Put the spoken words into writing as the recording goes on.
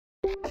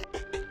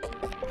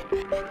Here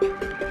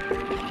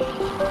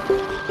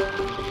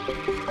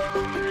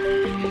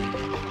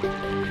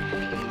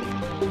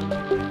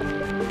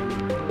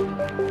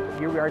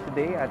we are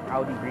today at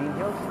Audi Green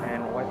Hills,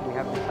 and what we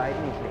have beside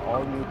me is the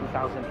all-new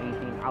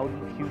 2018 Audi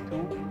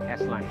Q2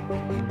 S-Line.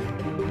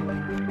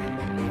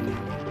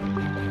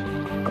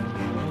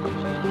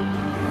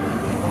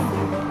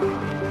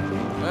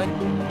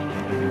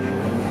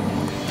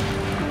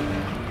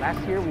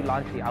 Last year we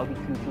launched the Audi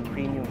Q2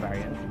 Premium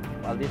variant,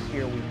 while this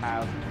year we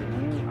have the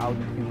new Audi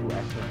Q2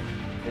 S-Line.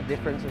 The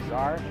differences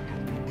are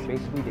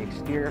basically the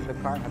exterior of the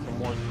car has a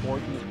more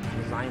sporty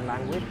design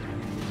language.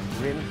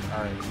 Rims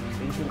are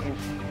 18-inch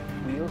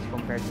wheels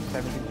compared to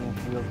 17-inch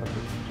wheels of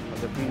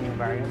the premium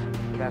variant.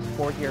 It has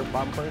sportier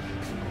bumpers,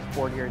 a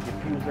sportier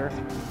diffuser,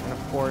 and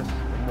of course,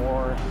 a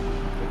more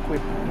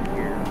equipped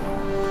interior.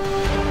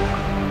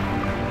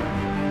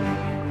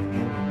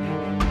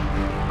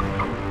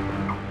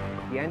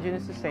 The engine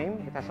is the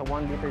same. It has a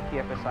 1-liter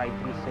TFSI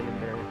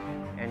 3-cylinder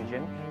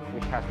engine,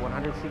 which has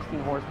 116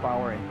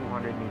 horsepower and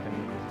 200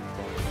 Nm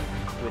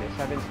with a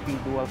 7-speed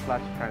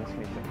dual-clutch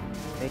transmission,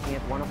 making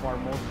it one of our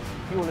most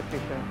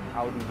fuel-efficient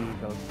Audi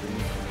vehicles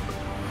released.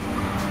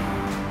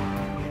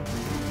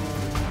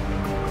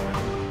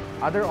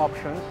 Other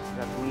options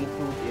that we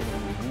include in the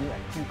new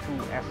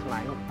Q2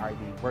 S-Line are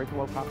the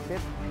virtual cockpit,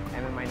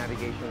 MMI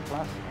Navigation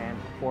Plus, and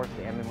of course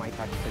the MMI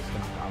Touch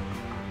system of Audi.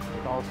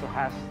 It also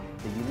has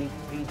the unique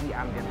 3D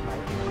ambient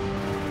lighting.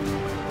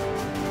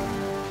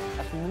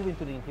 As we move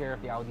into the interior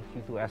of the Audi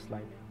Q2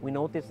 S-Line, we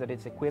notice that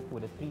it's equipped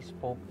with a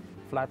 3-spoke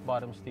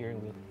flat-bottom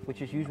steering wheel,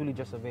 which is usually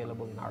just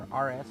available in our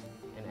RS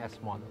and S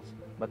models.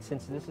 But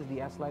since this is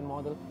the S-Line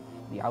model,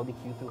 the Audi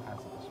Q2 has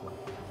it as well.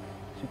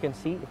 As you can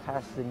see, it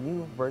has the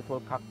new virtual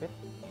cockpit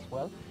as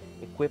well,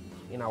 equipped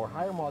in our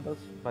higher models,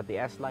 but the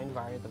S-Line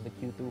variant of the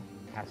Q2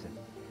 has it.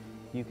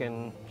 You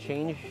can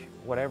change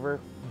whatever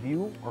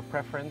view or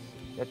preference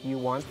that you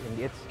want in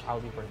its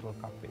Audi virtual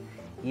cockpit.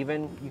 You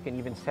can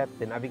even set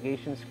the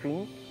navigation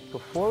screen to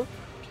full,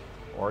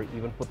 or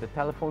even put the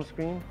telephone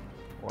screen,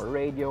 or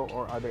radio,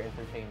 or other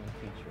entertainment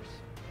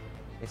features.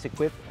 It's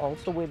equipped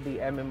also with the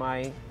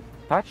MMI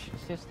Touch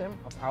system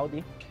of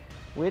Audi,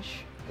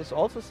 which is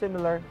also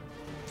similar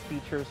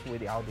features with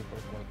the Audi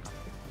virtual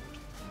cockpit.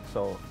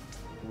 So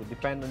it would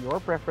depend on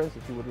your preference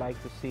if you would like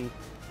to see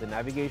the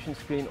navigation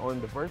screen on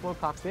the virtual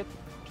cockpit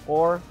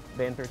or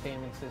the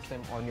entertainment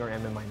system on your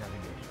MMI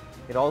navigation.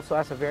 It also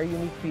has a very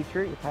unique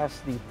feature. It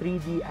has the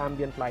 3D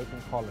ambient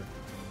lighting color.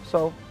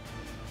 So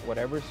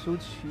whatever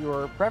suits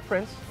your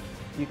preference,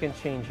 you can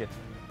change it,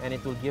 and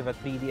it will give a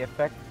 3D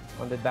effect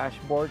on the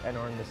dashboard and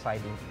on the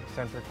siding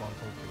center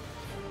console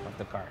of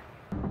the car.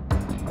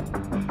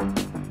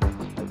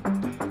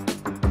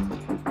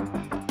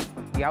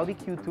 The Audi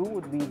Q2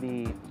 would be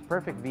the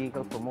perfect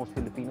vehicle for most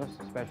Filipinos,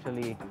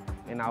 especially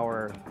in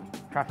our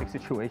traffic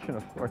situation,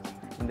 of course,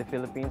 in the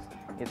Philippines.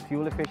 It's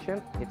fuel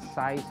efficient, its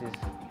size is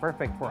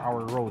perfect for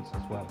our roads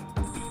as well.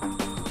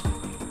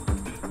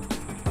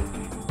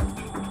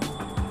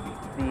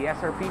 The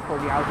SRP for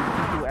the Audi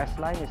Q2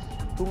 S-Line is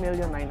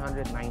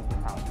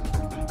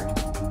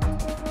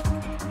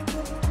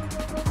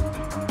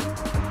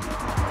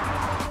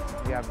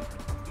 $2,990,000. We have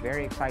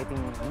very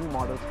exciting new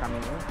models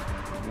coming in.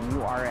 The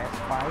new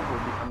RS5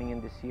 will be coming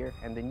in this year,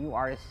 and the new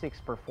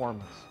RS6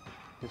 Performance.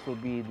 This will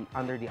be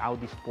under the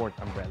Audi Sport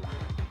umbrella,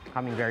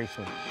 coming very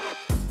soon.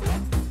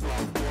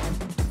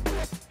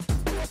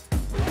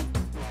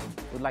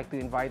 We'd like to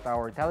invite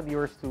our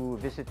televiewers to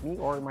visit me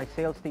or my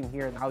sales team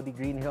here in Audi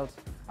Green Hills,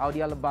 Audi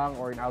Alabang,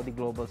 or in Audi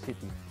Global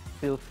City.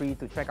 Feel free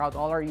to check out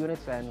all our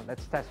units and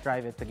let's test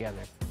drive it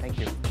together. Thank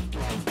you.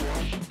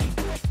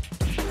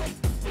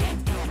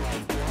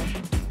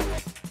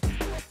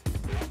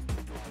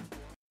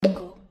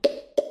 Go.